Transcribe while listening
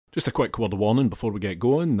Just a quick word of warning before we get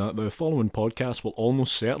going that the following podcast will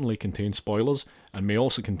almost certainly contain spoilers and may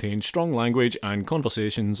also contain strong language and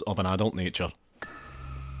conversations of an adult nature.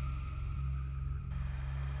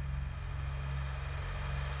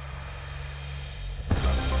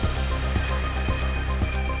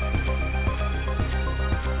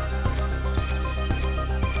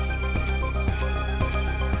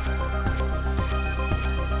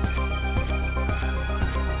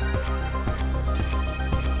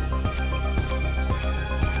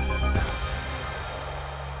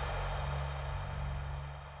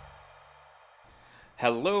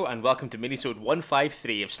 Hello and welcome to Minisode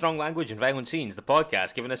 153 of Strong Language and Violent Scenes, the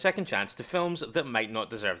podcast giving a second chance to films that might not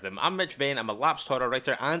deserve them. I'm Mitch Bain, I'm a lapsed horror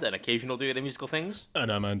writer and an occasional doer of musical things.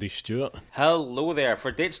 And I'm Andy Stewart. Hello there,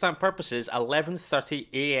 for date stamp purposes,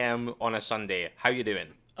 11:30am on a Sunday. How you doing?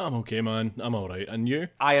 I'm okay, man. I'm alright. And you?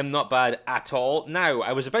 I am not bad at all. Now,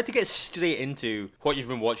 I was about to get straight into what you've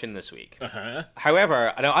been watching this week.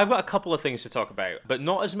 However, now I've got a couple of things to talk about, but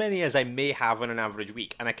not as many as I may have on an average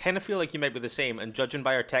week. And I kind of feel like you might be the same, and judging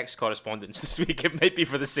by our text correspondence this week, it might be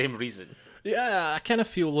for the same reason. Yeah, I kind of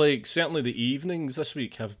feel like certainly the evenings this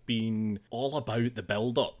week have been all about the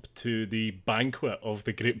build-up to the banquet of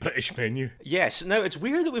the Great British Menu. Yes, now it's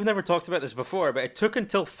weird that we've never talked about this before, but it took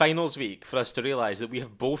until finals week for us to realise that we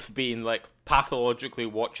have both been, pathologically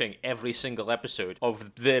watching every single episode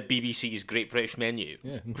of the BBC's Great British Menu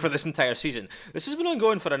for this entire season. This has been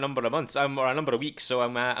ongoing for a number of months, or a number of weeks, so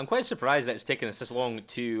I'm quite surprised that it's taken us this long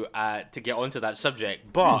to get onto that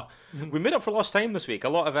subject. But we made up for lost time this week. A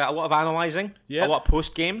lot of analysing, a lot of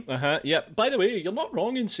post game. Yeah. By the way, you're not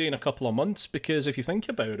wrong in saying a couple of months, because if you think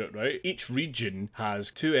about it, right, each region has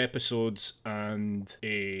 2 episodes and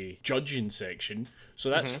a judging section. So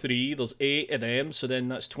that's 3, there's 8 of them, so then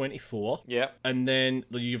that's 24. Yeah. And then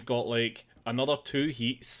you've got, another 2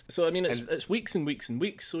 heats. So, I mean, it's weeks and weeks and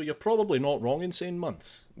weeks, so you're probably not wrong in saying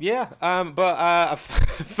months. Yeah, but a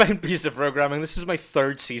fine piece of programming. This is my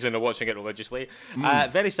 3rd season of watching it religiously.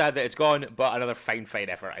 Very sad that it's gone, but another fine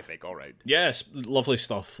effort, I think, all right. Yes, lovely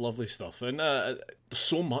stuff. And there's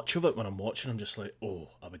so much of it when I'm watching, I'm just like, oh,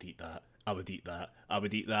 I would eat that. I would eat that. I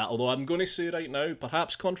would eat that. Although I'm going to say right now,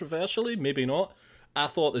 perhaps controversially, maybe not, I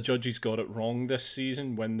thought the judges got it wrong this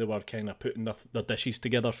season when they were kind of putting their dishes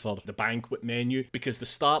together for the banquet menu, because the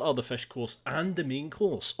starter, the fish course, and the main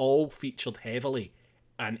course all featured heavily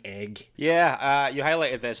an egg. Yeah, you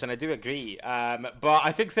highlighted this, and I do agree. But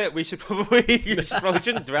I think that we probably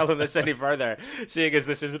shouldn't dwell on this any further, seeing as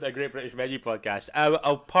this isn't a Great British Menu podcast.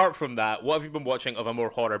 Apart from that, what have you been watching of a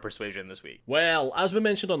more horror persuasion this week? Well, as we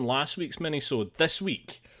mentioned on last week's minisode, this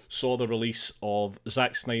week saw the release of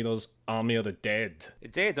Zack Snyder's Army of the Dead.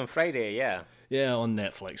 It did on Friday, yeah. Yeah, on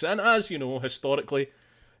Netflix. And as you know, historically,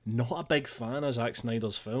 not a big fan of Zack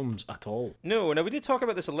Snyder's films at all. No, we did talk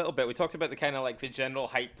about this a little bit. We talked about the kind of the general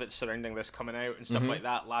hype that's surrounding this coming out and stuff like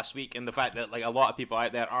that last week, and the fact that a lot of people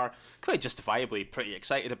out there are quite justifiably pretty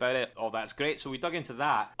excited about it. All that's great. So we dug into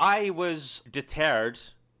that. I was deterred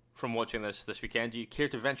from watching this weekend. Do you care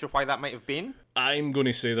to venture why that might have been? I'm going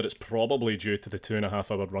to say that it's probably due to the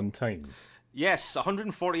 2.5 hour runtime. Yes,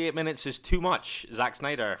 148 minutes is too much, Zack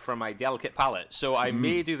Snyder, for my delicate palate. So I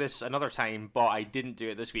may do this another time, but I didn't do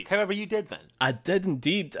it this week. However, you did then. I did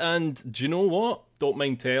indeed, and do you know what? Don't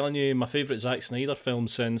mind telling you, my favourite Zack Snyder film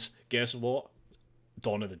since, guess what?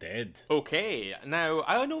 Dawn of the Dead. Okay, now,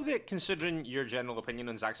 I know that considering your general opinion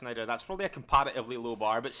on Zack Snyder, that's probably a comparatively low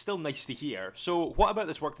bar, but still nice to hear. So, what about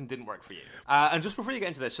this worked and didn't work for you? And just before you get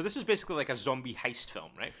into this, so this is basically like a zombie heist film,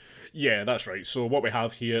 right? Yeah, that's right. So what we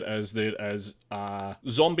have here is there is a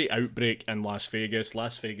zombie outbreak in Las Vegas.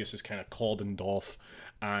 Las Vegas is kind of cordoned off,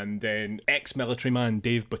 and then ex-military man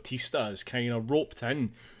Dave Bautista is kind of roped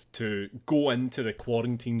in to go into the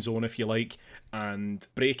quarantine zone, if you like, and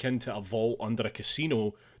break into a vault under a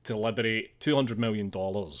casino to liberate $200 million.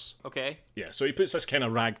 Okay. Yeah, so he puts this kind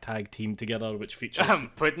of ragtag team together, which features... I'm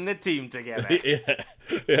putting the team together.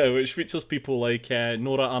 yeah, which features people like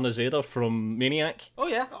Nora Arnazeda from Maniac. Oh,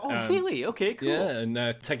 yeah? Oh, really? Okay, cool. Yeah, and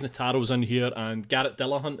Tig Notaro's in here, and Garrett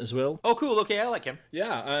Dillahunt as well. Oh, cool, okay, I like him.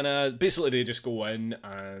 Yeah, and basically they just go in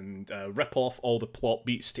and rip off all the plot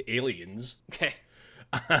beats to Aliens. Okay.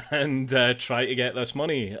 And try to get this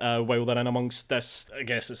money while they're in amongst this, I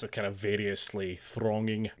guess it's a kind of variously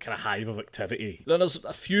thronging kind of hive of activity. Then there's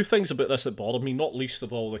a few things about this that bother me, not least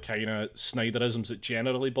of all the kind of Snyderisms that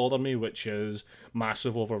generally bother me, which is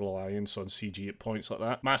massive over-reliance on CG at points like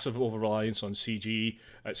that, massive over-reliance on CG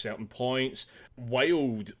at certain points,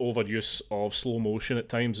 wild overuse of slow motion at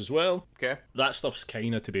times as well. Okay. That stuff's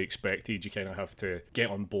kind of to be expected. You kind of have to get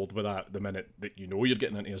on board with that the minute that you know you're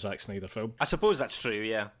getting into a Zack Snyder film. I suppose that's true.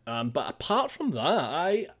 yeah. But apart from that,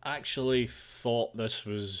 I actually thought this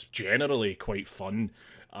was generally quite fun.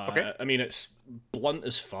 Okay. I mean, it's blunt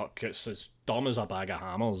as fuck. It's as dumb as a bag of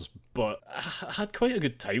hammers, but I had quite a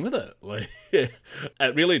good time with it. Like,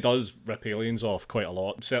 it really does rip aliens off quite a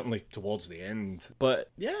lot, certainly towards the end. But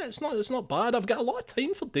yeah, it's not bad. I've got a lot of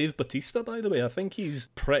time for Dave Bautista, by the way. I think he's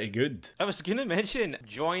pretty good. I was going to mention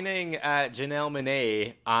joining Janelle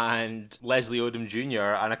Monáe and Leslie Odom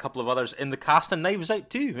Jr. and a couple of others in the cast and Knives Out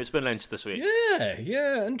too. It's been announced this week.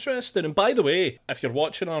 Yeah, interesting. And by the way, if you're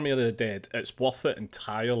watching Army of the Dead, it's worth it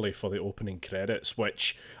entirely for the opening credits,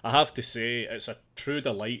 which I have to say, it's a true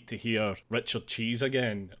delight to hear Richard Cheese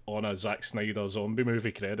again on a Zack Snyder zombie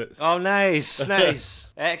movie credits. Oh, nice,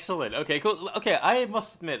 nice. Excellent. Okay, cool. Okay, I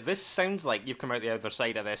must admit, this sounds like you've come out the other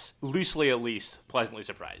side of this, loosely at least, pleasantly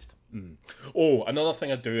surprised. Oh, another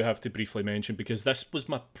thing I do have to briefly mention, because this was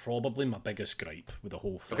probably my biggest gripe with the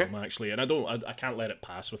whole film, actually, and I can't let it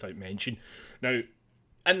pass without mention. Now,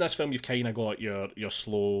 in this film, you've kind of got your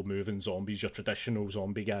slow-moving zombies, your traditional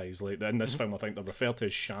zombie guys. Like in this film, I think they're referred to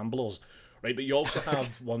as shamblers, right? But you also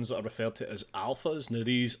have ones that are referred to as alphas. Now,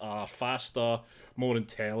 these are faster, more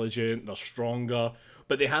intelligent, they're stronger,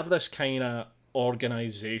 but they have this kind of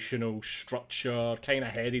organizational structure, kind of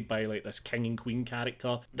headed by like this king and queen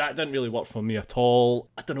character. That didn't really work for me at all.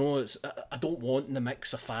 I don't know, I don't want the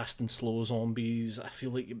mix of fast and slow zombies. I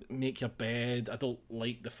feel like you make your bed. I don't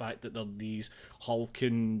like the fact that they're these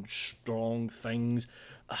hulking strong things.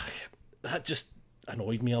 That just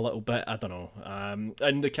annoyed me a little bit. I don't know.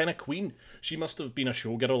 And the kind of queen, she must have been a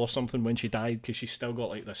showgirl or something when she died, because she's still got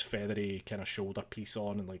like this feathery kind of shoulder piece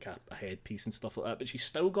on and like a headpiece and stuff like that, but she's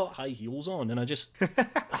still got high heels on, and I just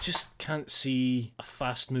can't see a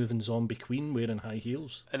fast moving zombie queen wearing high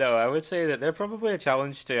heels. No, I would say that they're probably a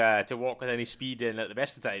challenge to walk with any speed in at the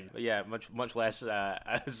best of time. But yeah, much less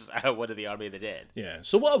as one of the Army of the Dead. Yeah,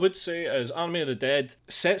 so what I would say is Army of the Dead,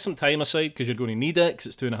 set some time aside because you're going to need it,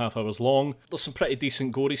 because it's 2.5 hours long. There's some pretty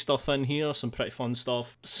decent gory stuff in here, some pretty fun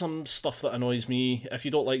stuff, some stuff that annoys me. If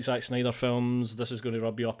you don't like Zack Snyder films, this is going to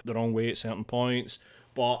rub you up the wrong way at certain points,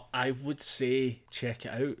 but I would say check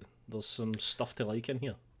it out. There's some stuff to like in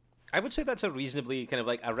here. I would say that's a reasonably kind of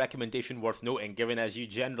like a recommendation worth noting, given as you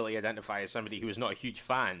generally identify as somebody who is not a huge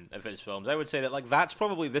fan of his films. I would say that like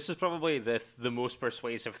this is probably the most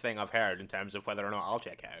persuasive thing I've heard in terms of whether or not I'll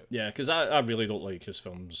check it out. Yeah, because I really don't like his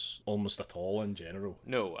films almost at all in general.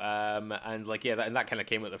 No, and like yeah, that kind of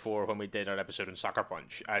came at the fore when we did our episode on Sucker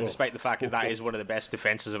Punch. Despite the fact that is one of the best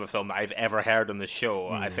defenses of a film that I've ever heard on this show,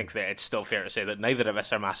 I think that it's still fair to say that neither of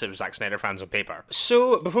us are massive Zack Snyder fans on paper.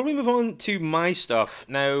 So before we move on to my stuff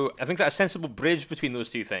now, I think that a sensible bridge between those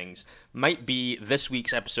two things might be this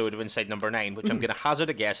week's episode of Inside Number 9, which I'm going to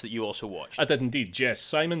hazard a guess that you also watched. I did indeed, yes.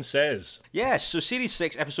 Simon Says. Yes, so Series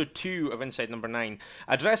 6, Episode 2 of Inside Number 9,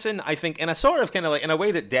 addressing, I think, in a sort of kind of like, in a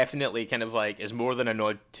way that definitely kind of like is more than a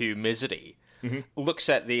nod to Misery, looks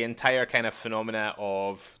at the entire kind of phenomena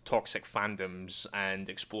of toxic fandoms and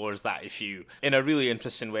explores that issue in a really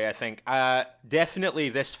interesting way, I think. Definitely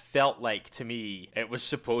this felt like, to me, it was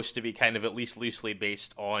supposed to be kind of at least loosely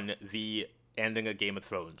based on the ending of Game of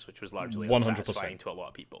Thrones, which was largely 100% unsatisfying to a lot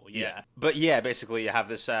of people. Yeah. But yeah, basically you have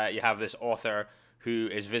this author who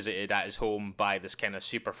is visited at his home by this kind of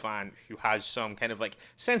super fan who has some kind of like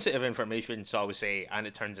sensitive information, so I would say, and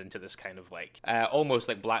it turns into this kind of like almost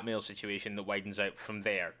like blackmail situation that widens out from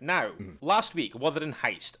there. Now, last week, Wuthering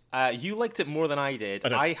Heist, you liked it more than I did.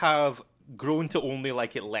 I have grown to only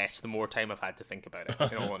like it less the more time I've had to think about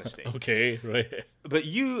it, in all honesty. Okay, right. But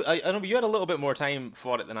I know you had a little bit more time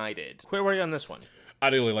for it than I did. Where were you on this one? I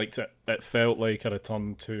really liked it. It felt like a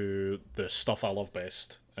return to the stuff I love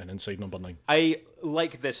best in Inside Number 9. I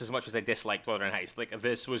like this as much as I disliked Wuthering Heist. Like,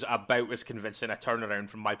 this was about as convincing a turnaround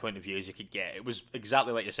from my point of view as you could get. It was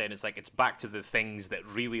exactly like you're saying. It's like, it's back to the things that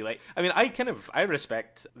really like... I mean, I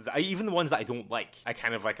respect... even the ones that I don't like,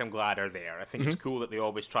 I'm glad are there. I think it's cool that they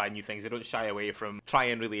always try new things. They don't shy away from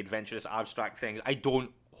trying really adventurous, abstract things. I don't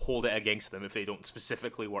hold it against them if they don't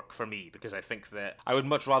specifically work for me, because I think that I would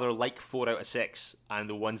much rather like 4 out of 6, and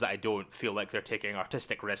the ones that I don't feel like they're taking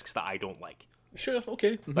artistic risks that I don't like. Sure,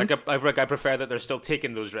 okay. Like, I prefer that they're still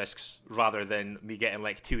taking those risks rather than me getting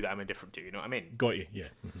like 2 that I'm indifferent to, you know what I mean? Got you, yeah.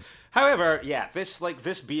 However, yeah,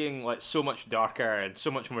 this being like so much darker and so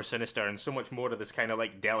much more sinister and so much more of this kind of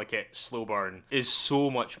like delicate slow burn is so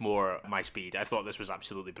much more my speed. I thought this was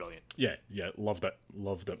absolutely brilliant. Yeah, loved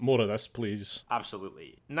it. More of this, please.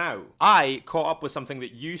 Absolutely. Now, I caught up with something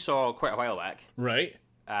that you saw quite a while back. Right.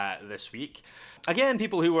 this week. Again,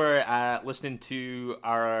 people who were listening to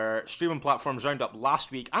our streaming platforms roundup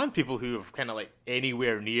last week, and people who have kind of like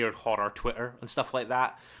anywhere near horror Twitter and stuff like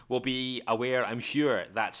that, will be aware, I'm sure,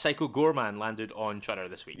 that Psycho Goreman landed on Shudder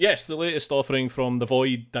this week. Yes, the latest offering from The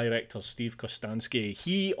Void director Steve Kostanski,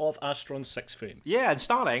 he of Astron 6 fame. Yeah, and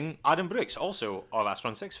starring Adam Brooks, also of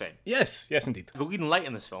Astron 6 fame. Yes, indeed. The leading light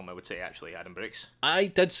in this film, I would say, actually, Adam Brooks. I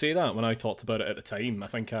did say that when I talked about it at the time. I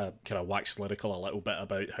think I kind of waxed lyrical a little bit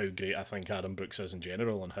about how great I think Adam Brooks is in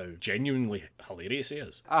general and how genuinely hilarious he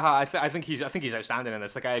is. I think he's outstanding in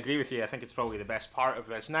this. Like, I agree with you. I think it's probably the best part of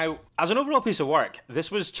this. Now, as an overall piece of work,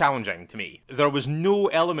 this was challenging to me. There was no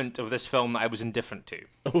element of this film that I was indifferent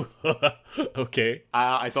to. Okay.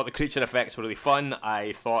 I thought the creature effects were really fun.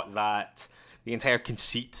 I thought that the entire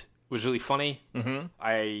conceit was really funny. Mm-hmm.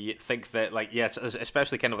 I think that, like, yeah,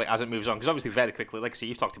 especially kind of like as it moves on, because obviously very quickly, like I say,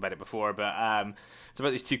 you've talked about it before, but it's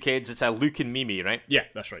about these two kids. It's Luke and Mimi, right? Yeah,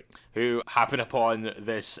 that's right. Who happen upon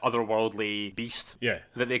this otherworldly beast. Yeah.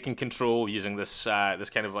 That they can control using this this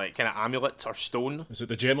kind of amulet or stone. Is it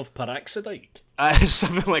the Gem of Paraxidike?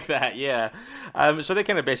 Something like that, yeah. So they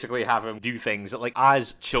kind of basically have him do things that, like,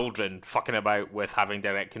 as children fucking about with having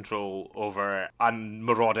direct control over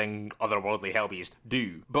marauding otherworldly hellbeast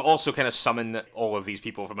do, but also kind of summon all of these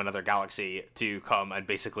people from another galaxy to come and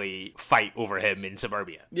basically fight over him in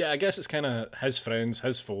suburbia. Yeah, I guess it's kind of his friends,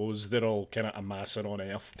 his foes, they're all kind of amassing on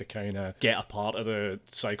Earth to kind of get a part of the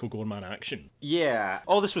Psycho Goreman action. Yeah,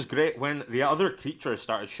 all this was great. When the other creatures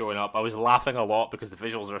started showing up, I was laughing a lot because the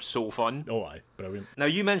visuals are so fun. Oh, aye. Brilliant. Now,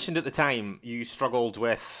 you mentioned at the time you struggled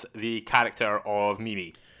with the character of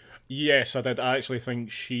Mimi. Yes, I did. I actually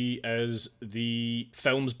think she is the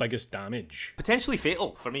film's biggest damage. Potentially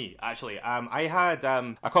fatal for me, actually. I had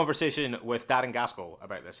a conversation with Darren Gaskell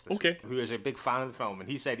about this okay. week, who is a big fan of the film, and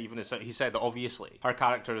he said that obviously her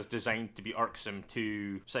character is designed to be irksome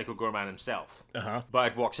to Psycho Goreman himself. Uh-huh.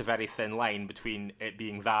 But it walks a very thin line between it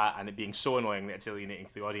being that and it being so annoying that it's alienating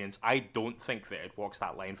to the audience. I don't think that it walks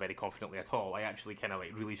that line very confidently at all. I actually kind of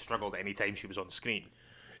like really struggled any time she was on screen.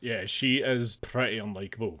 Yeah, she is pretty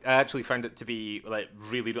unlikable. I actually found it to be like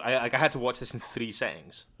really. I had to watch this in 3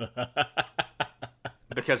 settings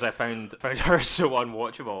because I found her so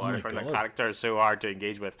unwatchable. I found that character so hard to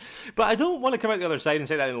engage with. But I don't want to come out the other side and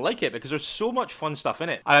say that I didn't like it, because there's so much fun stuff in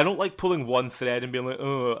it. I don't like pulling one thread and being like,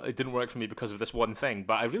 oh, it didn't work for me because of this one thing.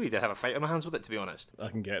 But I really did have a fight on my hands with it, to be honest. I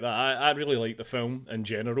can get that. I really like the film in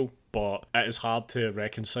general, but it is hard to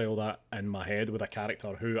reconcile that in my head with a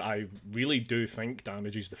character who I really do think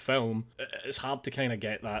damages the film. It's hard to kind of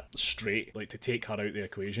get that straight, like to take her out the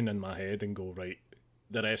equation in my head and go, right,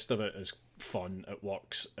 the rest of it is fun, it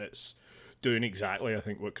works, it's doing exactly, I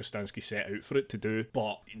think, what Kostanski set out for it to do,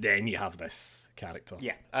 but then you have this character.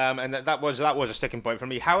 Yeah, and that was a sticking point for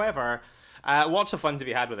me. However, lots of fun to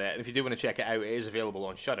be had with it, and if you do want to check it out, it is available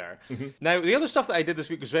on Shudder. Mm-hmm. Now, the other stuff that I did this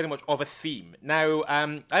week was very much of a theme. Now,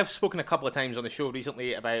 I've spoken a couple of times on the show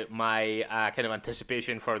recently about my kind of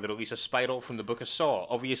anticipation for the release of Spiral from the Book of Saw.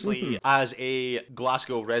 Obviously, as a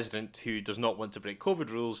Glasgow resident who does not want to break COVID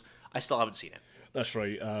rules, I still haven't seen it. That's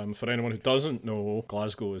right. For anyone who doesn't know,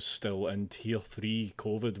 Glasgow is still in Tier 3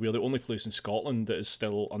 COVID. We're the only place in Scotland that is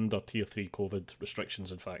still under Tier 3 COVID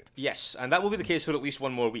restrictions, in fact. Yes, and that will be the case for at least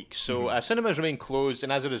one more week. So cinemas remain closed,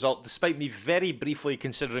 and as a result, despite me very briefly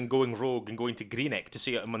considering going rogue and going to Greenock to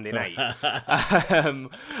see it on Monday night,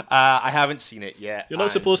 I haven't seen it yet. You're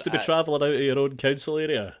not supposed to be travelling out of your own council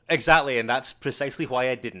area. Exactly, and that's precisely why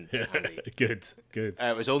I didn't. Good.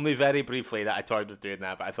 It was only very briefly that I toyed with doing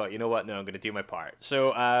that, but I thought, you know what, no, I'm going to do my part.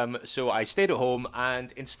 So I stayed at home,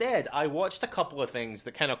 and instead I watched a couple of things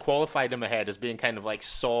that kind of qualified in my head as being kind of like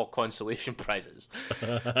Saw consolation prizes.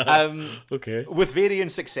 Okay. With varying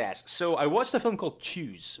success. So I watched a film called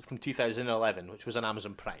Choose from 2011, which was on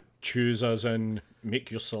Amazon Prime. Choose as in make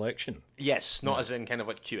your selection? Yes, not as in kind of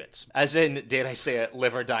like chew it. As in, dare I say it,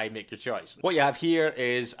 live or die, make your choice. What you have here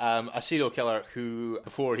is a serial killer who,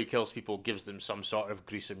 before he kills people, gives them some sort of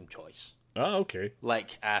gruesome choice. Ah, okay.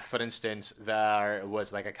 Like, for instance, there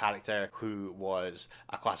was like a character who was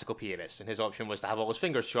a classical pianist, and his option was to have all his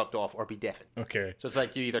fingers chopped off or be deafened. Okay. So it's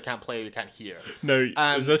like you either can't play or you can't hear. Now,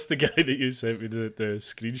 is this the guy that you sent me the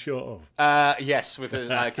screenshot of? Yes, with his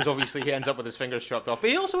because obviously he ends up with his fingers chopped off, but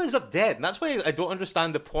he also ends up dead, and that's why I don't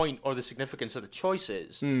understand the point or the significance of the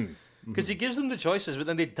choices. Because he gives them the choices, but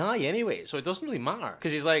then they die anyway, so it doesn't really matter.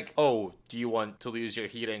 Because he's like, oh, do you want to lose your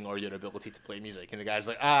hearing or your ability to play music? And the guy's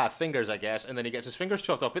like, fingers, I guess. And then he gets his fingers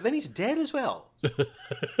chopped off, but then he's dead as well.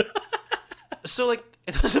 so like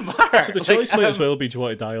it doesn't matter. So the choice might as well be, do you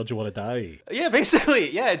want to die or do you want to die? Yeah, basically,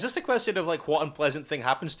 yeah, it's just a question of like what unpleasant thing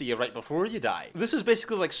happens to you right before you die. This is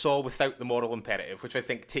basically like Saw without the moral imperative, which I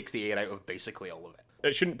think takes the air out of basically all of it.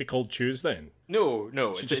 It shouldn't be called choose then. No,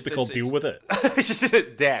 It should just be called deal with it. It's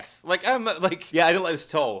just death. Like yeah, I didn't like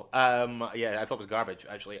this at all. Yeah, I thought it was garbage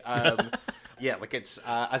actually. Yeah, like it's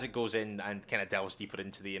as it goes in and kind of delves deeper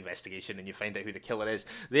into the investigation and you find out who the killer is.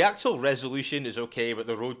 The actual resolution is okay, but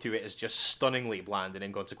the road to it is just stunningly bland and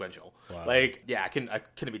inconsequential. Wow. Like, yeah, I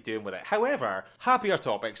couldn't be doing with it. However, happier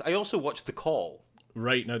topics. I also watched The Call.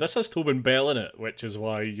 Right, now this has Tobin Bell in it, which is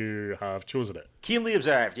why you have chosen it. Keenly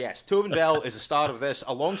observed, yes. Tobin Bell is the star of this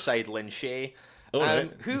alongside Lin Shaye.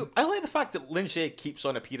 Who I like the fact that Lin Shaye keeps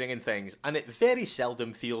on appearing in things, and it very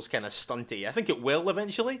seldom feels kind of stunty. I think it will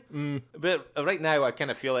eventually, but right now I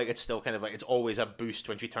kind of feel like it's still kind of like it's always a boost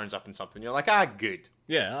when she turns up in something. You're like, good.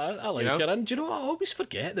 Yeah, I like her. And do you know what? I always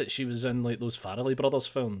forget that she was in like those Farrelly Brothers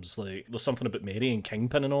films. Like there's something about Mary and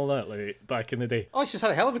Kingpin and all that. Like back in the day. Oh, she's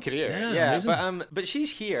had a hell of a career. Yeah, but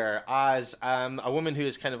she's here as a woman who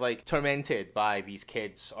is kind of like tormented by these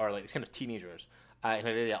kids or like these kind of teenagers. In her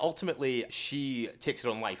area. Ultimately, she takes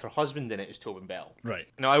her own life. Her husband in it is Tobin Bell. Right.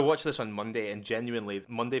 Now, I watched this on Monday, and genuinely,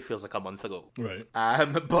 Monday feels like a month ago. Right.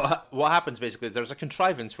 But what happens, basically, is there's a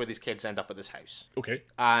contrivance where these kids end up at this house. Okay.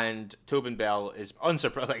 And Tobin Bell is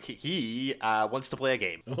unsurprised. Like, he wants to play a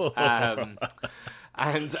game.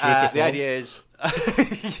 And the idea is...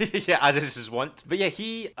 yeah, as is his want. But yeah,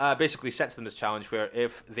 he basically sets them this challenge where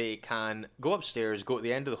if they can go upstairs, go to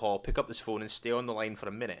the end of the hall, pick up this phone and stay on the line for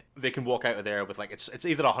a minute, they can walk out of there with like, it's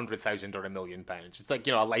either 100,000 or £1 million. It's like,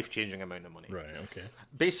 a life-changing amount of money. Right, okay.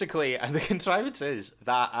 Basically, and the contrivance is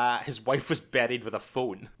that his wife was buried with a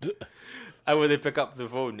phone. And when they pick up the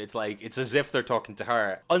phone, it's as if they're talking to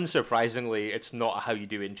her. Unsurprisingly, it's not a how you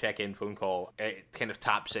doing check-in phone call. It kind of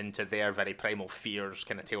taps into their very primal fears,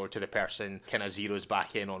 kind of tailored to the person, kind of zeroes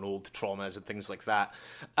back in on old traumas and things like that.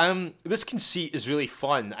 This conceit is really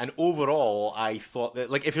fun, and overall, I thought that,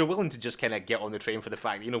 like, if you're willing to just kind of get on the train for the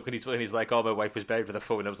fact, when he's like, oh, my wife was buried with a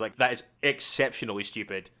phone, I was like, that is exceptionally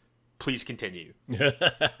stupid. Please continue.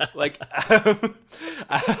 Like, and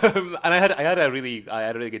I had a really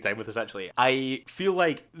good time with this actually. I feel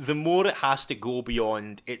like the more it has to go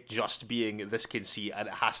beyond it just being this conceit, and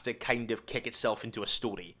it has to kind of kick itself into a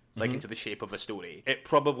story, like into the shape of a story, it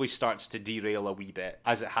probably starts to derail a wee bit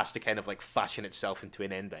as it has to kind of like fashion itself into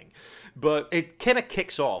an ending. But it kind of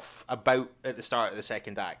kicks off about at the start of the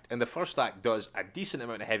second act, and the first act does a decent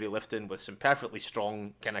amount of heavy lifting with some perfectly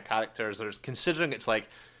strong kind of characters. Considering it's like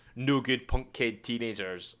no good punk kid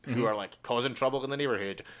teenagers who are like causing trouble in the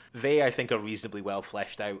neighborhood, they I think are reasonably well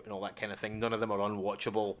fleshed out and all that kind of thing. None of them are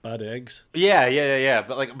unwatchable. Bad eggs. Yeah.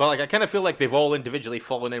 But I kind of feel like they've all individually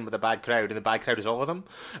fallen in with a bad crowd, and the bad crowd is all of them.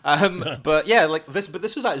 But yeah, like this. But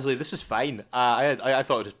this is fine. I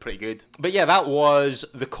thought it was pretty good. But yeah, that was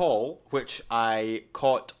The Call, which I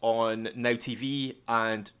caught on Now TV,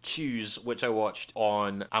 and Choose, which I watched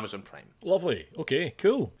on Amazon Prime. Lovely. Okay,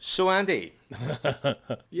 cool. So Andy.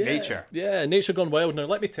 Nature. Yeah, Nature Gone Wild. Now,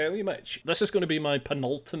 let me tell you, Mitch, this is going to be my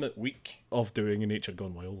penultimate week of doing a Nature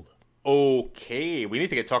Gone Wild. Okay, we need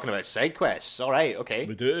to get talking about side quests. All right, okay.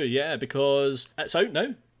 We do, yeah, because it's out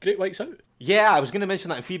now. Great White's out. Yeah, I was going to mention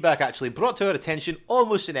that in feedback, actually. Brought to our attention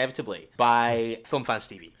almost inevitably by Film Fans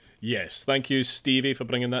TV. Yes, thank you, Stevie, for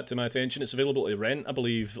bringing that to my attention. It's available to rent, I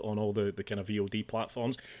believe, on all the kind of VOD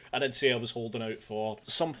platforms. I did say I was holding out for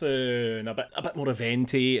something a bit more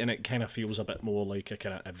eventy, and it kind of feels a bit more like a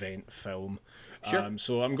kind of event film. Sure.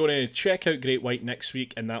 So I'm going to check out Great White next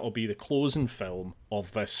week, and that will be the closing film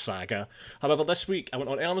of this saga. However, this week I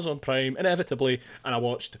went on Amazon Prime, inevitably, and I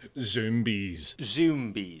watched Zombies.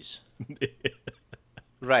 Zombies.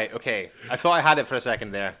 Right, okay. I thought I had it for a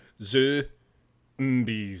second there.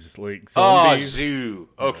 Zombies, like zombies. Oh, zoo.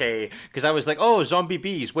 Okay, because I was like, oh, zombie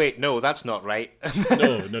bees. Wait, no, that's not right.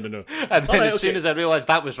 No. And then as soon as I realised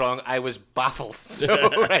that was wrong, I was baffled. So,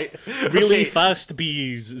 right. Really fast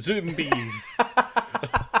bees. Zombies.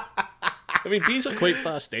 I mean, bees are quite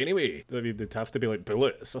fast anyway. I mean, they'd have to be like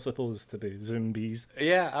bullets, I suppose, to be zombies.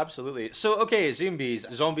 Yeah, absolutely. So, okay, zombies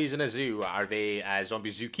in a zoo. Are they zombie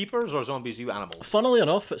zookeepers or zombie zoo animals? Funnily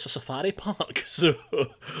enough, it's a safari park, so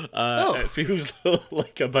it feels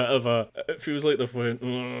like a bit of a... It feels like they've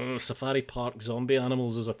went, Safari Park Zombie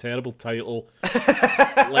Animals is a terrible title.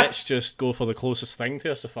 Let's just go for the closest thing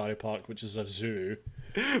to a safari park, which is a zoo.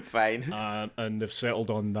 Fine. And they've settled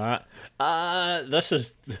on that. This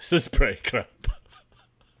is pretty crap.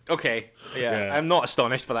 Okay. Yeah. I'm not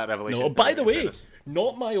astonished by that revelation. No, by the way,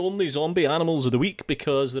 not my only zombie animals of the week,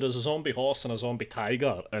 because there is a zombie horse and a zombie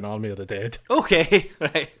tiger in Army of the Dead. Okay,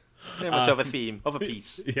 right. Very much of a theme, of a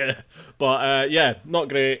piece. Yeah, but yeah, not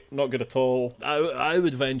great, not good at all. I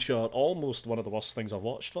would venture almost one of the worst things I've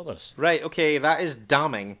watched for this. Right, okay, that is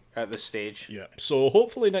damning at this stage. Yeah, so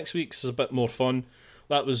hopefully next week's is a bit more fun.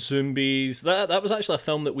 That was Zombies. That was actually a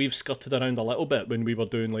film that we've skirted around a little bit when we were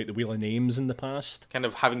doing like the Wheel of Names in the past. Kind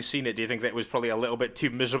of having seen it, do you think that it was probably a little bit too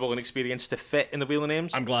miserable an experience to fit in the Wheel of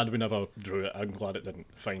Names? I'm glad we never drew it. I'm glad it didn't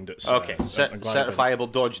find its... Okay,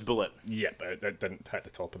 certifiable dodged bullet. Yep, it didn't hit the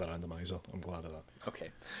top of the randomizer. I'm glad of that.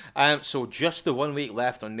 Okay. So just the 1 week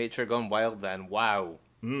left on Nature Gone Wild then. Wow.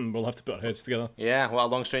 We'll have to put our heads together. Yeah, what a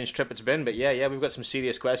long, strange trip it's been. But yeah, we've got some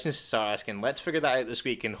serious questions to start asking. Let's figure that out this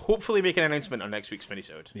week and hopefully make an announcement on next week's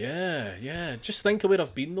minisode. Yeah. Just think of where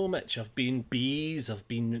I've been though, Mitch. I've been bees, I've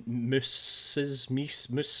been mooses.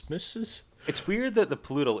 It's weird that the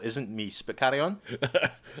plural isn't meese, but carry on.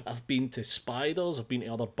 I've been to spiders, I've been to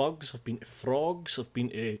other bugs, I've been to frogs, I've been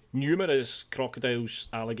to numerous crocodiles,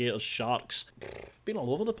 alligators, sharks. Been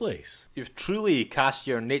all over the place. You've truly cast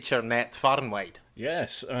your nature net far and wide.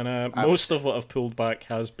 Yes, and most of what I've pulled back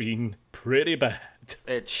has been pretty bad.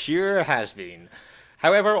 It sure has been.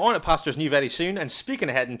 However, on to Pastor's New very soon, and speaking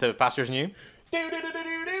ahead into Pastor's New...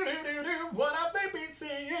 What have they been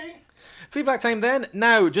saying? Feedback time then.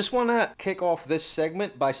 Now, just want to kick off this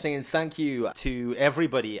segment by saying thank you to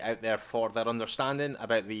everybody out there for their understanding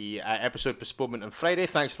about the episode postponement on Friday.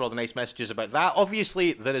 Thanks for all the nice messages about that.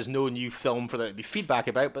 Obviously, there is no new film for there to be feedback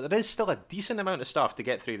about, but there is still a decent amount of stuff to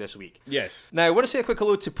get through this week. Yes. Now, I want to say a quick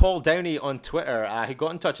hello to Paul Downey on Twitter, who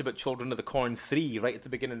got in touch about Children of the Corn 3 right at the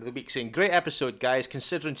beginning of the week, saying, great episode, guys,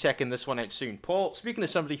 considering checking this one out soon. Paul, speaking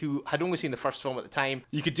as somebody who had only seen the first film at the time,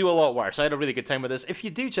 you could do a lot worse. I had a really good time with this. If you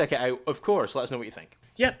do check it out, of course, let us know what you think.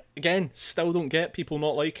 Yep, again, still don't get people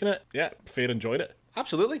not liking it. Yeah, fair enjoyed it.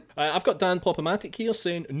 Absolutely. I've got Dan Plopomatic here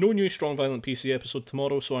saying, no new Strong Violent PC episode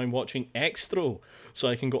tomorrow, so I'm watching Extra, so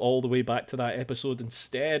I can go all the way back to that episode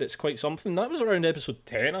instead. It's quite something. That was around episode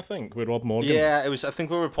 10, I think, with Rob Morgan. Yeah, it was. I think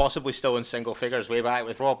we were possibly still in single figures way back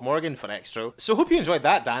with Rob Morgan for Extra. So hope you enjoyed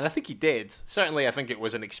that, Dan. I think he did. Certainly, I think it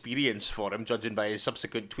was an experience for him, judging by his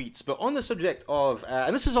subsequent tweets. But on the subject of,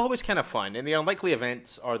 and this is always kind of fun, in the unlikely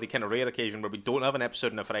event or the kind of rare occasion where we don't have an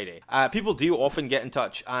episode on a Friday, people do often get in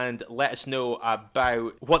touch and let us know about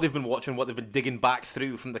what they've been watching, what they've been digging back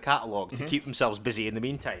through from the catalogue to keep themselves busy in the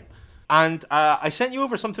meantime. And I sent you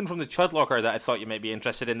over something from the Chud Locker that I thought you might be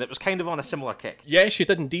interested in that was kind of on a similar kick. Yes, you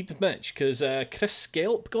did indeed, Mitch, because Chris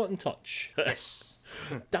Skelp got in touch. Yes.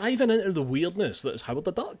 Diving into the weirdness that is Howard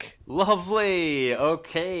the Duck. Lovely.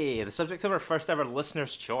 Okay. The subject of our first ever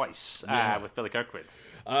listener's choice with Billy Kirkwood.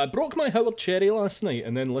 I broke my Howard cherry last night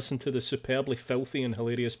and then listened to the superbly filthy and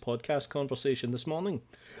hilarious podcast conversation this morning.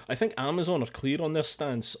 I think Amazon are clear on their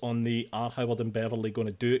stance on the "Are Howard and Beverly going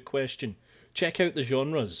to do it?" question. Check out the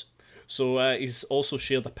genres. So he's also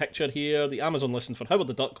shared a picture here. The Amazon listen for Howard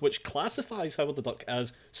the Duck, which classifies Howard the Duck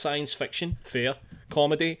as science fiction, fair,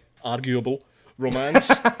 comedy, arguable,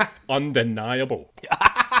 romance, undeniable.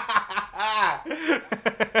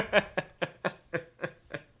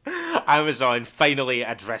 Amazon finally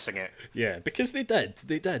addressing it. Yeah, because they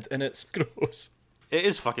did, and it's gross. It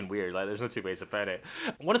is fucking weird, like, there's no two ways about it.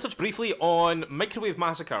 I want to touch briefly on Microwave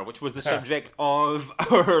Massacre, which was the subject of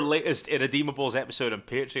our latest Irredeemables episode on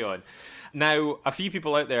Patreon. Now, a few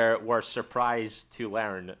people out there were surprised to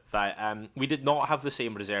learn that we did not have the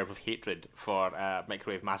same reserve of hatred for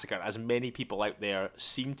Microwave Massacre as many people out there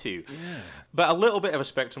seem to. Yeah. But a little bit of a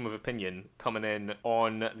spectrum of opinion coming in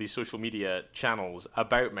on the social media channels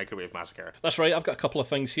about Microwave Massacre. That's right, I've got a couple of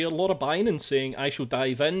things here. Laura Bynan saying, I shall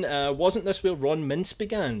dive in. Wasn't this where Ron Mintz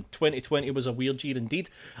began? 2020 was a weird year indeed.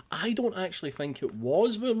 I don't actually think it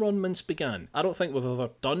was where Ron Mintz began. I don't think we've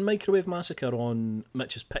ever done Microwave Massacre on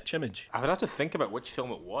Mitch's pitch image. I would have to think about which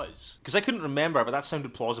film it was, because I couldn't remember, but that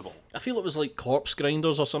sounded plausible. I feel it was like Corpse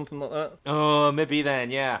Grinders or something like that. Oh, maybe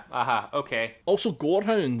then, yeah. Okay. Also,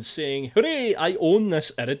 Gorehound saying, hooray, I own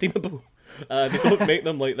this Irredeemable. They don't make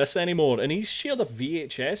them like this anymore. And he's shared a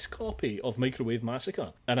VHS copy of Microwave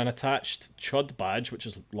Massacre and an attached Chud badge, which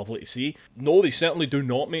is lovely to see. No, they certainly do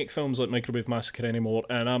not make films like Microwave Massacre anymore,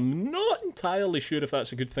 and I'm not entirely sure if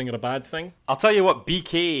that's a good thing or a bad thing. I'll tell you what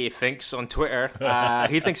BK thinks on Twitter.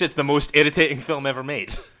 He thinks it's the most irritating film ever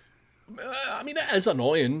made. I mean, it is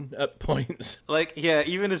annoying at points. Like, yeah,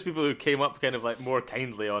 even as people who came up kind of like more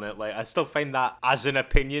kindly on it, like, I still find that as an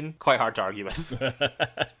opinion quite hard to argue with.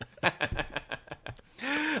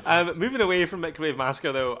 Moving away from Microwave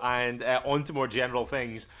Massacre though, and on to more general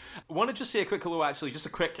things, I want to just say a quick hello, actually, just a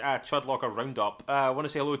quick Chud Locker roundup. I want to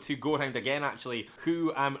say hello to Gorehound again, actually,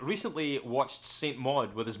 who recently watched Saint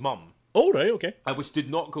Maud with his mum. Oh, right, okay. Which did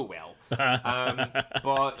not go well.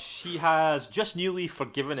 But she has just newly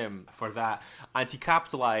forgiven him for that, and he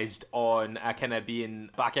capitalised on kind of being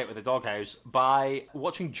back out with the doghouse by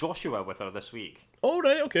watching Joshua with her this week. Oh,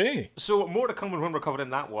 right, okay. So more to come when we're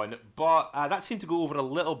covering that one, but that seemed to go over a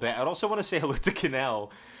little bit. I also want to say hello to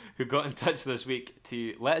Canel, who got in touch this week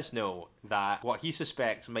to let us know that what he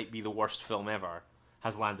suspects might be the worst film ever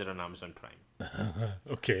has landed on Amazon Prime.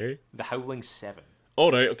 Okay. The Howling 7.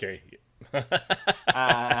 Oh, right, okay.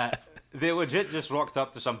 They legit just rocked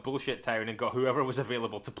up to some bullshit town and got whoever was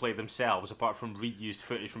available to play themselves, apart from reused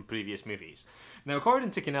footage from previous movies. Now, according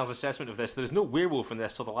to Canel's assessment of this, there is no werewolf in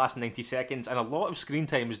this till the last 90 seconds, and a lot of screen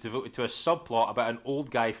time is devoted to a subplot about an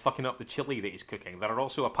old guy fucking up the chili that he's cooking. There are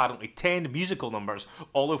also apparently 10 musical numbers,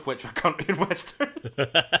 all of which are country and western.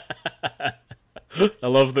 I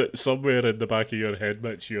love that somewhere in the back of your head,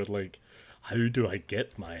 Mitch, you're like, how do I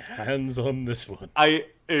get my hands on this one? I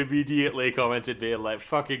immediately commented being like,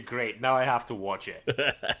 fucking great, now I have to watch it.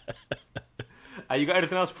 You got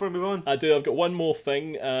anything else before we move on? I do. I've got one more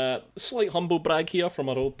thing. Slight humble brag here from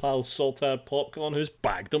our old pal Saltad Popcorn, who's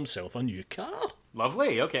bagged himself a new car.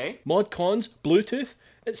 Lovely, okay. Mod cons, Bluetooth.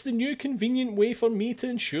 It's the new convenient way for me to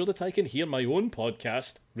ensure that I can hear my own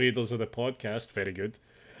podcast, Raiders of the Podcast, very good,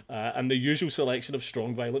 and the usual selection of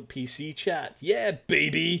strong violent PC chat. Yeah,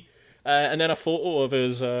 baby! And then a photo of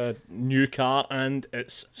his new car and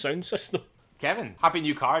its sound system. Kevin, happy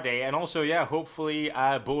new car day, and also, yeah, hopefully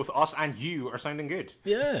both us and you are sounding good.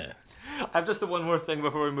 Yeah. I've just the one more thing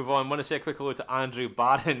before we move on. I want to say a quick hello to Andrew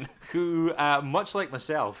Barron, who, much like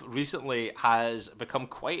myself, recently has become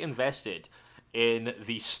quite invested in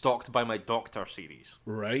the Stalked by My Doctor series.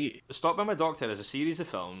 Right. Stalked by My Doctor is a series of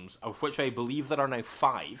films, of which I believe there are now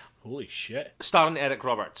 5. Holy shit. Starring Eric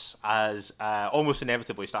Roberts, as almost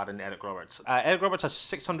inevitably starring Eric Roberts. Eric Roberts has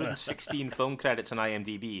 616 film credits on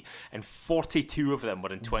IMDb, and 42 of them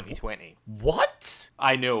were in 2020. What?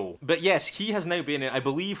 I know. But yes, he has now been in, I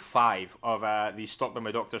believe, 5 of the Stalked by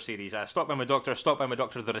My Doctor series. Stalked by My Doctor, Stalked by My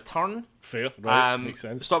Doctor The Return. Fair, right, makes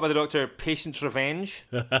sense. Stalked by the Doctor, Patient's Revenge.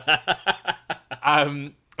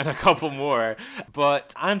 And a couple more.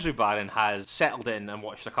 But Andrew Barron has settled in and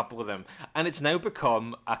watched a couple of them, and it's now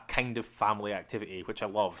become a kind of family activity, which I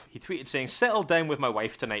love. He tweeted saying, "Settled down with my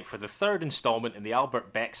wife tonight for the 3rd installment in the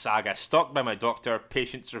Albert Beck saga, Stalked by My Doctor,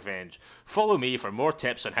 Patient's Revenge. Follow me for more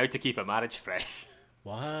tips on how to keep a marriage fresh."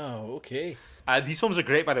 Wow, okay. These films are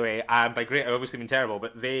great, by the way. By great, I obviously mean terrible,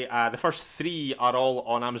 but they the first 3 are all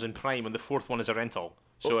on Amazon Prime, and the 4th one is a rental.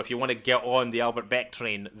 So if you want to get on the Albert Beck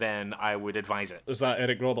train, then I would advise it. Is that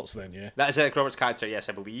Eric Roberts then, yeah? That is Eric Roberts' character, yes,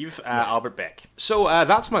 I believe. Albert Beck. So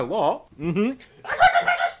that's my lot. Mm-hmm.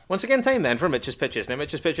 Once again, time then for Mitch's Pitches. Now,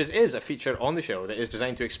 Mitch's Pitches is a feature on the show that is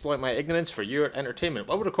designed to exploit my ignorance for your entertainment.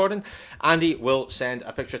 While we're recording, Andy will send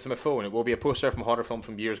a picture to my phone. It will be a poster from a horror film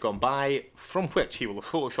from years gone by, from which he will have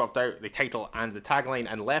photoshopped out the title and the tagline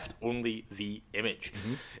and left only the image.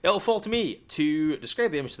 Mm-hmm. It'll fall to me to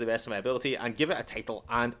describe the image to the best of my ability and give it a title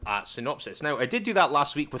and a synopsis. Now, I did do that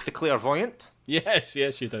last week with The Clairvoyant. Yes,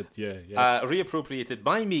 you did, yeah. Reappropriated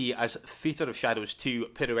by me as Theatre of Shadows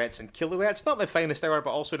 2, Pirouettes and Kiloettes. Not my finest hour,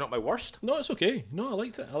 but also not my worst. No, it's okay. No, I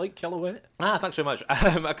liked it. I like Kiloette. Thanks very much.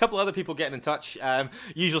 A couple other people getting in touch.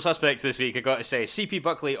 Usual suspects this week, I got to say. CP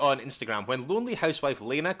Buckley on Instagram. When lonely housewife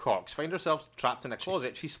Lena Cox finds herself trapped in a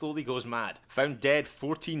closet, she slowly goes mad. Found dead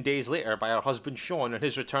 14 days later by her husband Sean on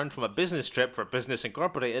his return from a business trip for Business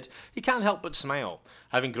Incorporated, he can't help but smile.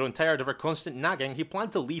 Having grown tired of her constant nagging, he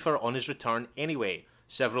planned to leave her on his return anyway.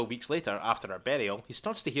 Several weeks later, after her burial, he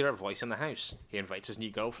starts to hear her voice in the house. He invites his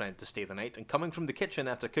new girlfriend to stay the night, and coming from the kitchen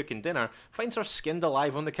after cooking dinner, finds her skinned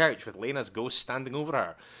alive on the couch with Lena's ghost standing over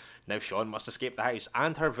her. Now Sean must escape the house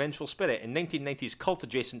and her vengeful spirit in 1990s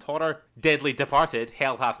cult-adjacent horror, Deadly Departed,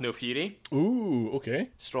 Hell Hath No Fury. Ooh,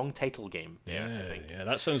 okay. Strong title game. I think. Yeah,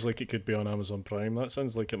 that sounds like it could be on Amazon Prime. That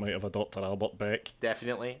sounds like it might have a Dr. Albert Beck.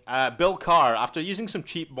 Definitely. Bill Carr, after using some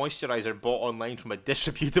cheap moisturiser bought online from a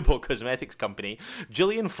disreputable cosmetics company,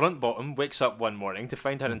 Gillian Frontbottom wakes up one morning to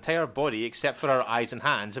find her entire body, except for her eyes and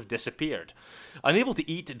hands, have disappeared. Unable to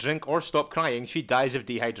eat, drink, or stop crying, she dies of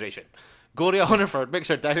dehydration. Gloria Hunniford makes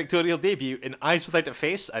her directorial debut in Eyes Without a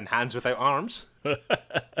Face and Hands Without Arms.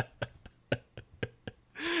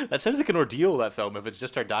 That sounds like an ordeal, that film, if it's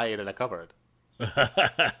just her dying in a cupboard.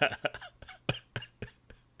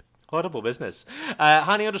 Horrible business.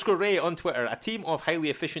 Hanny_Ray on Twitter. A team of highly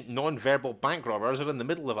efficient non-verbal bank robbers are in the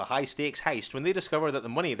middle of a high-stakes heist when they discover that the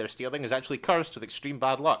money they're stealing is actually cursed with extreme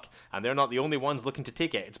bad luck. And they're not the only ones looking to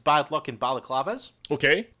take it. It's bad luck in balaclavas.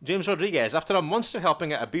 Okay. James Rodriguez. After a monster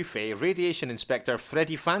helping at a buffet, Radiation Inspector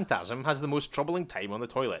Freddy Phantasm has the most troubling time on the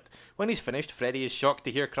toilet. When he's finished, Freddy is shocked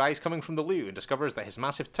to hear cries coming from the loo and discovers that his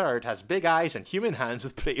massive turd has big eyes and human hands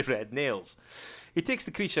with pretty red nails. He takes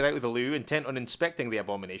the creature out of the loo, intent on inspecting the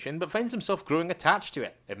abomination, but finds himself growing attached to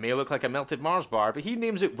it. It may look like a melted Mars bar, but he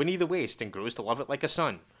names it Winnie the Waste and grows to love it like a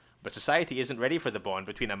son. But society isn't ready for the bond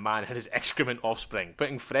between a man and his excrement offspring,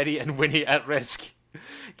 putting Freddy and Winnie at risk.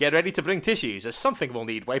 Get ready to bring tissues, as something will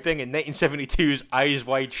need wiping in 1972's Eyes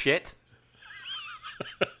Wide Shit.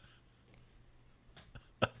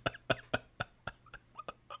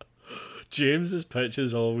 James's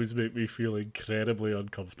pitches always make me feel incredibly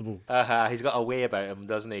uncomfortable. He's got a way about him,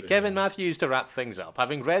 doesn't he? Yeah. Kevin Matthews, to wrap things up,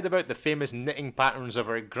 having read about the famous knitting patterns of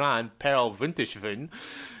her grand Pearl Wuntischwun,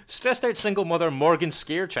 stressed out single mother Morgan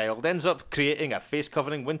Scarechild ends up creating a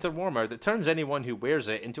face-covering winter warmer that turns anyone who wears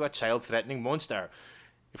it into a child-threatening monster.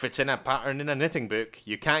 If it's in a pattern in a knitting book,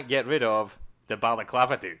 you can't get rid of the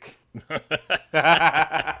balaclava duke. Okay.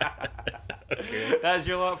 That's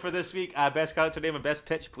your lot for this week. Best character name and best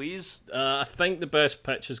pitch, please. I think the best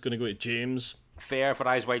pitch is going to go to James. Fair for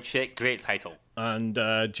Eyes Wide Shut. Great title. And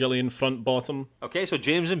Gillian front bottom. Okay, so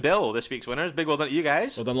James and Bill, this week's winners. Big well done to you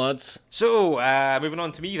guys. Well done, lads. So, moving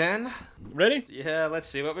on to me then. Ready? Yeah, let's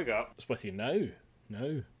see what we got. It's with you now.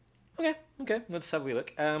 Okay, let's have a wee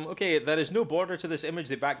look. Okay, there is no border to this image.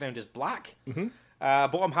 The background is black. Mm-hmm.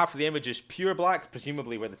 Bottom half of the image is pure black,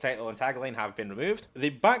 presumably where the title and tagline have been removed.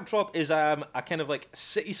 The backdrop is a kind of like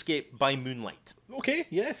cityscape by moonlight. Okay,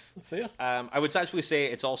 yes, fair. I would actually say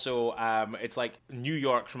it's also, it's like New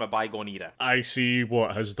York from a bygone era. I see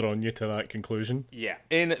what has drawn you to that conclusion. Yeah.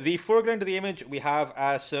 In the foreground of the image, we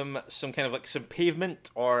have some kind of like some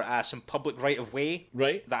pavement or some public right-of-way.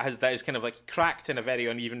 Right. That is kind of like cracked in a very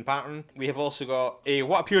uneven pattern. We have also got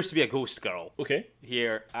what appears to be a ghost girl. Okay.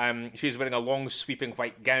 Here. She's wearing a long sweeping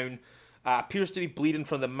white gown. Appears to be bleeding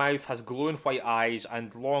from the mouth, has glowing white eyes,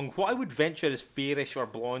 and long, what I would venture is fairish or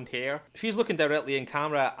blonde hair. She's looking directly in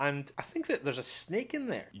camera, and I think that there's a snake in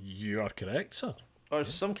there. You are correct, sir. Or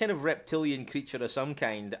some kind of reptilian creature of some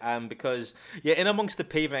kind, because, yeah, in amongst the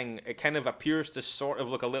paving, it kind of appears to sort of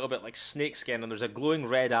look a little bit like snakeskin, and there's a glowing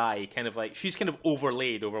red eye, kind of like, she's kind of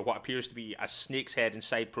overlaid over what appears to be a snake's head in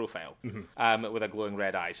side profile, with a glowing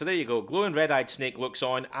red eye. So there you go, glowing red-eyed snake looks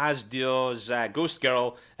on, as does Ghost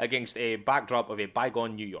Girl, against a backdrop of a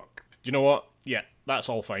bygone New York. You know what? Yeah, that's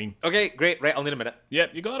all fine. Okay, great, right, I'll need a minute.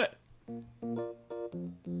 Yep, you got it.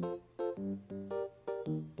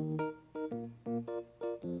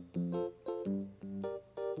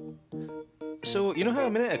 So, you know how a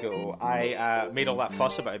minute ago I made all that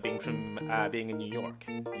fuss about it being from being in New York?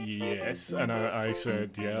 Yes, and I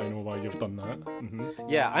said, yeah, I know why you've done that. Mm-hmm.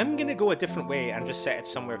 Yeah, I'm going to go a different way and just set it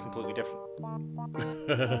somewhere completely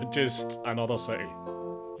different. Just another city.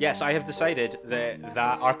 Yes, I have decided that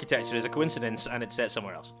architecture is a coincidence and it's set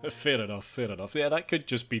somewhere else. Fair enough. Yeah, that could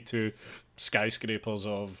just be two skyscrapers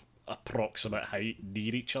of approximate height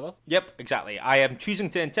near each other. Yep, exactly. I am choosing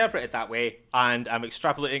to interpret it that way, and I'm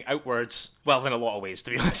extrapolating outwards, well, in a lot of ways,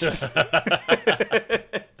 to be honest.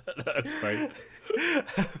 That's fine.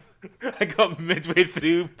 I got midway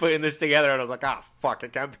through putting this together, and I was like, fuck,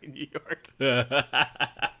 it can't be New York. Yeah,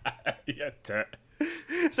 tit.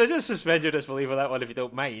 So just suspend your disbelief on that one if you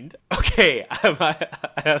don't mind. Okay, I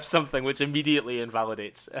have something which immediately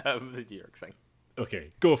invalidates the New York thing.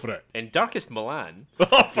 Okay, go for it. In darkest Milan, the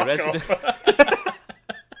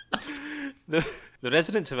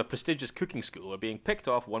residents of a prestigious cooking school are being picked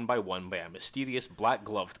off one by a mysterious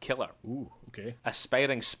black-gloved killer. Ooh, okay.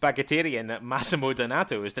 Aspiring spaghettarian Massimo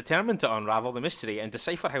Donato is determined to unravel the mystery and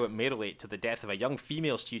decipher how it may relate to the death of a young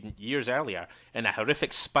female student years earlier in a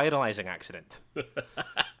horrific spiralizing accident.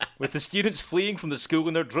 With the students fleeing from the school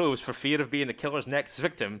in their droves for fear of being the killer's next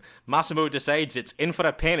victim, Massimo decides it's in for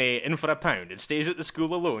a penny, in for a pound, and stays at the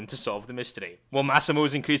school alone to solve the mystery. Will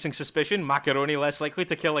Massimo's increasing suspicion macaroni less likely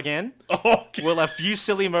to kill again? Okay. Will a few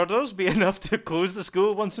silly murders be enough to close the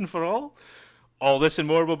school once and for all? All this and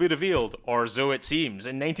more will be revealed, or so it seems,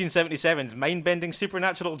 in 1977's mind-bending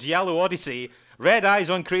supernatural giallo odyssey, Red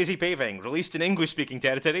Eyes on Crazy Paving, released in English-speaking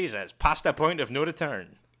territories as Past a Point of No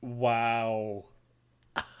Return. Wow.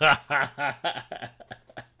 I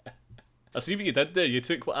see what you did there. You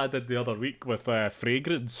took what I did the other week with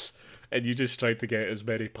fragrance, and you just tried to get as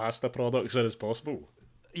many pasta products in as possible.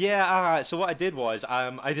 Yeah, so what I did was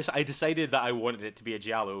I decided that I wanted it to be a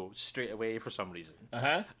giallo straight away for some reason.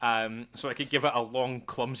 So I could give it a long,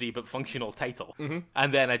 clumsy but functional title.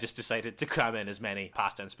 And then I just decided to cram in as many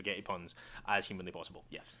pasta and spaghetti puns as humanly possible.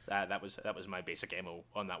 Yes, that was my basic MO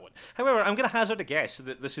on that one. However, I'm going to hazard a guess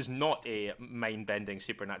that this is not a mind-bending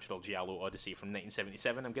supernatural giallo odyssey from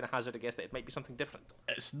 1977. I'm going to hazard a guess that it might be something different.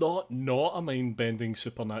 It's not a mind-bending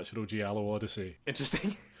supernatural giallo odyssey.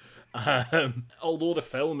 Interesting. Although the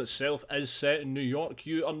film itself is set in New York,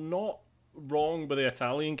 you are not wrong with the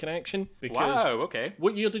Italian connection. Because Wow, okay.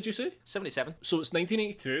 what year did you say? 77. So it's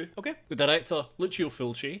 1982. Okay. The director, Lucio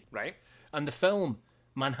Fulci. Right. And the film,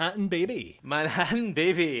 Manhattan Baby. Manhattan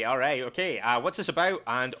Baby. All right, okay. What's this about?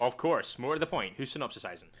 And, of course, more to the point, who's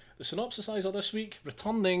synopsisizing? The synopsisizer this week,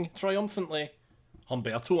 returning triumphantly,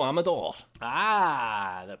 Humberto Amador.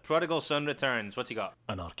 Ah, the prodigal son returns. What's he got?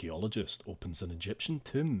 An archaeologist opens an Egyptian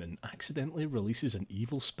tomb and accidentally releases an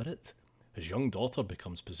evil spirit. His young daughter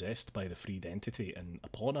becomes possessed by the freed entity, and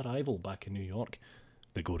upon arrival back in New York,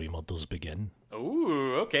 the gory murders begin.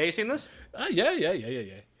 Ooh, okay. Seen this? Yeah.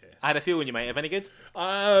 I had a feeling you might have. Any good?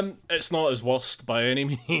 It's not his worst by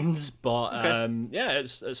any means, but Okay. yeah,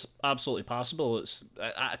 it's absolutely passable. It's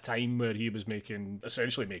at a time where he was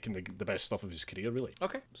essentially making the best stuff of his career, really.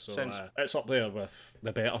 Okay. So Sounds it's up there with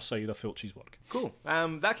the better side of Fulci's work. cool.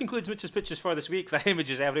 That concludes Mitch's Pitches for this week. The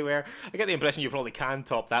images everywhere. I get the impression you probably can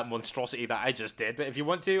top that monstrosity that I just did, but if you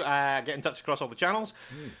want to, get in touch across all the channels.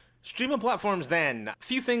 Streaming platforms then. A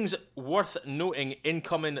few things worth noting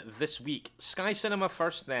incoming this week. Sky Cinema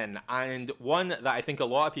first then, and one that I think a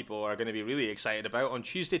lot of people are going to be really excited about on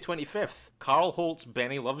Tuesday 25th. Carl Holt's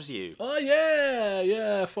Benny Loves You. Oh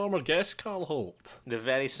yeah, former guest Carl Holt. The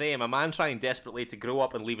very same. A man trying desperately to grow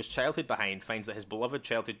up and leave his childhood behind finds that his beloved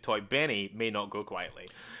childhood toy Benny may not go quietly.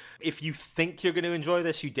 If you think you're going to enjoy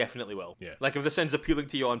this, you definitely will. Yeah. Like, if this sounds appealing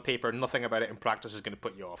to you on paper, nothing about it in practice is going to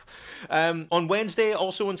put you off. On Wednesday,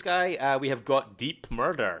 also on Sky, we have got Deep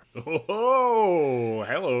Murder. Oh,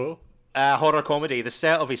 hello. Horror comedy. The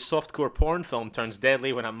set of a softcore porn film turns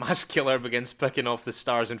deadly when a mass killer begins picking off the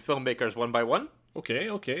stars and filmmakers one by one. Okay.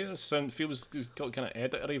 That feels got kind of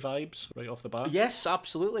editory vibes right off the bat. Yes,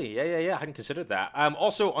 absolutely. Yeah. I hadn't considered that.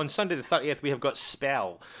 Also, on Sunday the 30th, we have got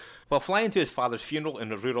Spell. While flying to his father's funeral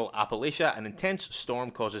in rural Appalachia, an intense storm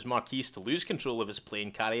causes Marquise to lose control of his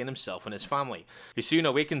plane carrying himself and his family. He soon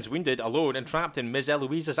awakens wounded, alone, and trapped in Ms.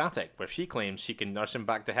 Eloise's attic, where she claims she can nurse him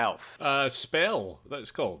back to health. Spell,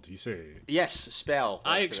 that's called, you say? Yes, Spell.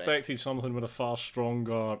 I That's expected correct. something with a far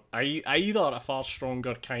stronger, either a far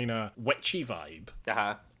stronger kind of witchy vibe,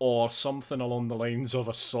 Uh-huh. or something along the lines of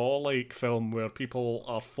a Saw-like film where people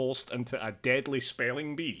are forced into a deadly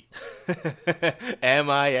spelling bee.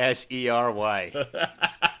 Misery.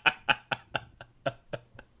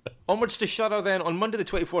 Onwards to Shudder then, on Monday the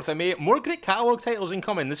 24th of May. More great catalogue titles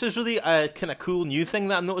incoming. This is really a kind of cool new thing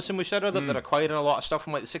that I'm noticing with Shudder, that they're acquiring a lot of stuff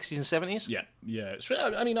from like the 60s and 70s. Yeah. It's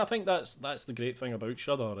I mean, I think that's the great thing about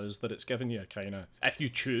Shudder, is that it's giving you a kind of, if you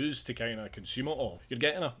choose to kind of consume it all, you're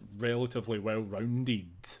getting a relatively well-rounded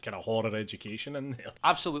kind of horror education in there.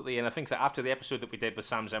 Absolutely, and I think that after the episode that we did with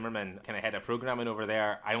Sam Zimmerman, kind of head of programming over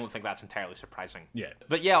there, I don't think that's entirely surprising. Yeah.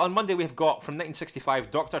 But yeah, on Monday we've got, from 1965,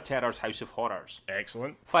 Dr. Terror's House of Horrors.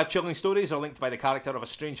 Excellent. 5 chilling stories are linked by the character of a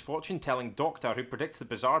strange fortune-telling doctor who predicts the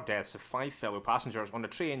bizarre deaths of 5 fellow passengers on a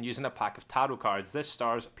train using a pack of tarot cards. This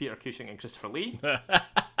stars Peter Cushing and Christopher Lee.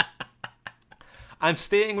 And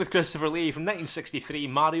staying with Christopher Lee, from 1963,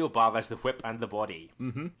 Mario Bava's The Whip and the Body.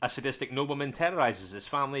 A sadistic nobleman terrorizes his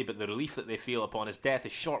family, but the relief that they feel upon his death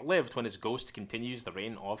is short-lived when his ghost continues the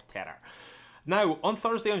reign of terror. Now, on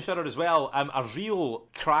Thursday on Shudder as well, a real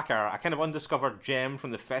cracker, a kind of undiscovered gem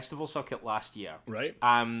from the festival circuit last year. Right.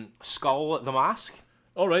 Skull the Mask.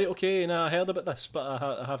 All right, okay, now I heard about this, but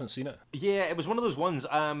I haven't seen it. Yeah, it was one of those ones.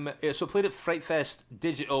 So played at Fright Fest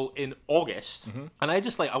Digital in August, and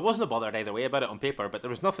I wasn't bothered either way about it on paper, but there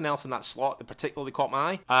was nothing else in that slot that particularly caught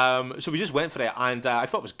my eye. So we just went for it, and I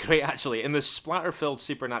thought it was great actually. In this splatter-filled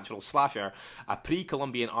supernatural slasher, a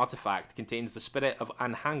pre-Columbian artifact contains the spirit of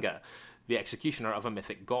Anhanga, the executioner of a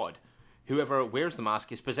mythic god. Whoever wears the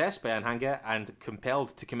mask is possessed by Anhanga and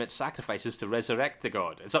compelled to commit sacrifices to resurrect the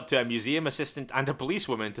god. It's up to a museum assistant and a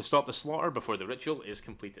policewoman to stop the slaughter before the ritual is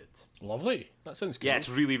completed. Lovely. That sounds good. Yeah, it's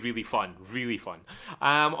really, really fun. Really fun.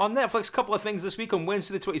 On Netflix, a couple of things this week. On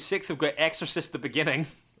Wednesday the 26th, we've got Exorcist: The Beginning.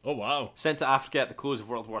 Oh, wow. Sent to Africa at the close of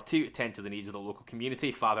World War II to tend to the needs of the local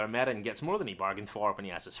community, Father Merrin gets more than he bargained for when he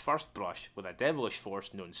has his first brush with a devilish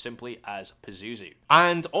force known simply as Pazuzu.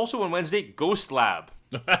 And also on Wednesday, Ghost Lab.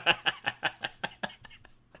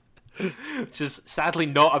 Which is sadly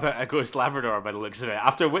not about a ghost Labrador by the looks of it.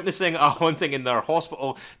 After witnessing a haunting in their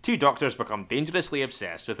hospital, 2 doctors become dangerously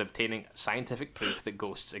obsessed with obtaining scientific proof that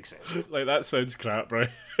ghosts exist. Like, that sounds crap, right?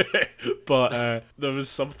 But there was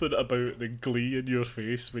something about the glee in your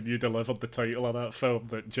face when you delivered the title of that film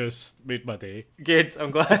that just made my day. Good,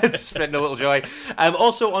 I'm glad it's spreading a little joy.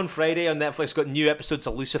 Also on Friday on Netflix, got new episodes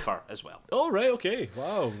of Lucifer as well. Oh, right, okay.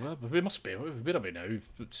 Wow. We must be, where are we now?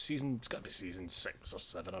 It's got to be season 6 or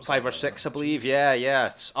 7 or 5 or 6, I believe. Yeah,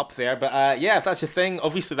 it's up there. But if that's the thing,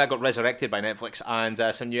 obviously that got resurrected by Netflix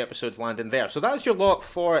and some new episodes landing there. So that's your lot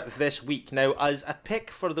for this week. Now, as a pick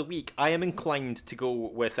for the week, I am inclined to go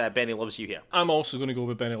with Benny Loves You here. I'm also going to go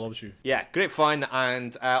with Benny Loves You. Yeah, great fun.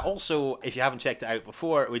 And also, if you haven't checked it out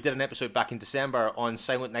before, we did an episode back in December on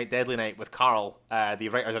Silent Night, Deadly Night with Carl, the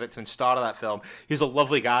writer, director, and star of that film. He's a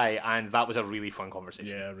lovely guy, and that was a really fun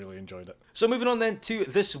conversation. Yeah, I really enjoyed it. So moving on then to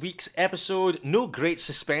this week's episode. No great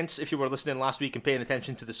suspense if you were listening last week and paying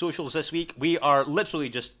attention to the socials this week. We are literally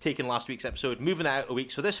just taking last week's episode, moving it out a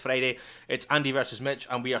week. So this Friday, it's Andy versus Mitch,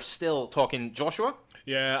 and we are still talking Joshua.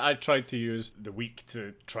 Yeah, I tried to use the week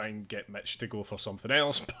to try and get Mitch to go for something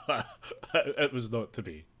else, but it was not to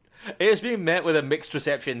be. It has been met with a mixed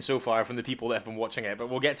reception so far from the people that have been watching it,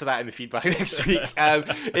 but we'll get to that in the feedback next week.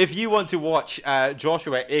 If you want to watch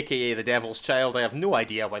Joshua, aka The Devil's Child, I have no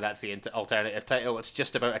idea why that's the alternative title. It's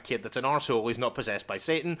just about a kid that's an arsehole who's not possessed by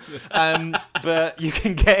Satan. But you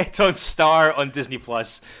can get it on Star on Disney+,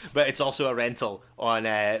 but it's also a rental on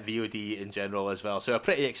VOD in general as well. So a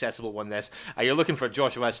pretty accessible one, this. You're looking for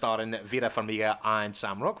Joshua starring Vera Farmiga and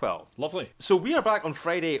Sam Rockwell. Lovely. So we are back on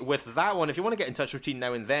Friday with that one. If you want to get in touch between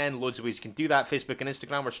now and then, loads of ways you can do that. Facebook and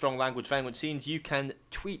Instagram are Strong Language Violent Scenes. You can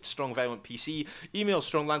tweet Strong Violent PC, email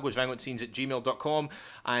stronglanguageviolentscenes@gmail.com,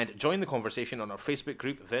 and join the conversation on our Facebook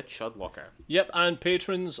group, The Chud Locker. Yep, and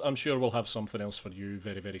patrons, I'm sure we'll have something else for you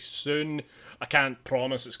very, very soon. I can't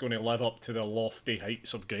promise it's going to live up to the lofty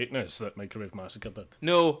heights of greatness that Microwave Massacre did.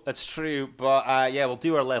 No, that's true, but we'll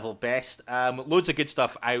do our level best. Loads of good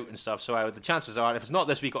stuff out and stuff, so the chances are, if it's not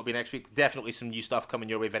this week, it'll be next week. Definitely some new stuff coming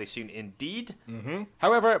your way very soon indeed. Mm-hmm.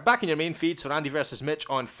 However, back in your main feeds for Andy vs. Mitch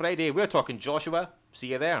on Friday, we're talking Joshua. See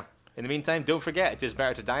you there. In the meantime, don't forget, it is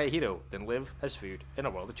better to die a hero than live as food in a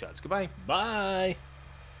world of chuds. Goodbye. Bye.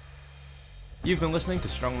 You've been listening to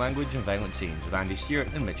Strong Language and Violent Scenes with Andy Stewart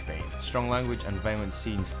and Mitch Bain. Strong Language and Violent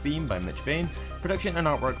Scenes theme by Mitch Bain, production and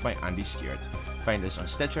artwork by Andy Stewart. Find us on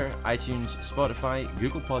Stitcher, iTunes, Spotify,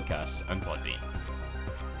 Google Podcasts, and Podbean.